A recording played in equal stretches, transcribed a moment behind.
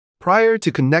Prior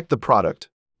to connect the product,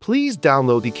 please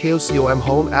download the Kocom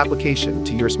Home application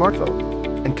to your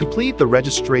smartphone and complete the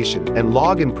registration and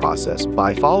login process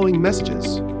by following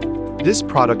messages. This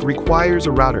product requires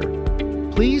a router.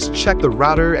 Please check the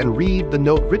router and read the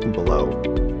note written below.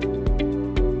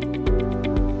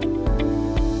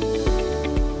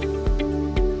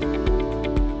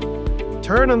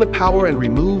 Turn on the power and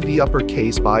remove the upper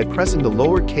case by pressing the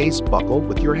lower case buckle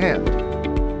with your hand.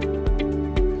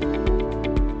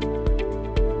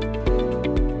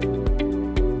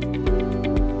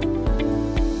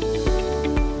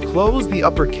 Close the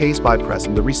upper case by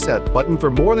pressing the reset button for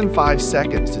more than 5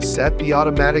 seconds to set the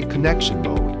automatic connection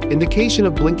mode. Indication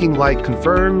of blinking light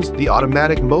confirms the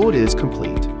automatic mode is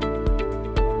complete.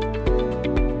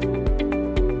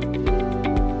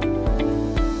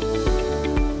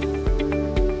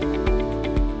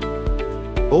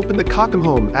 Open the Kocom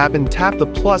Home app and tap the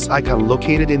plus icon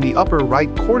located in the upper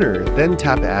right corner, then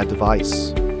tap Add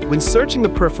Device. When searching the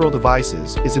peripheral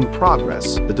devices is in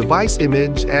progress, the device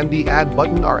image and the Add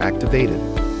button are activated.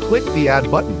 Click the Add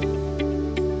button.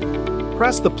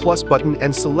 Press the plus button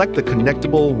and select the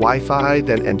connectable Wi-Fi,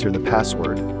 then enter the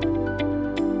password.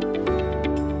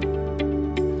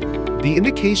 The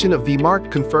indication of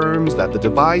V-Mark confirms that the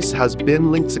device has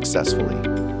been linked successfully.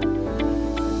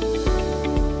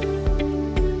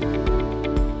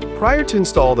 Prior to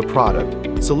install the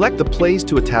product, select the place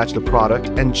to attach the product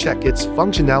and check its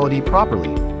functionality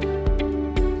properly.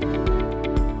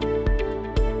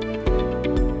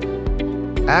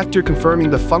 After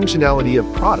confirming the functionality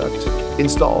of product,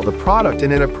 install the product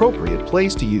in an appropriate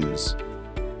place to use.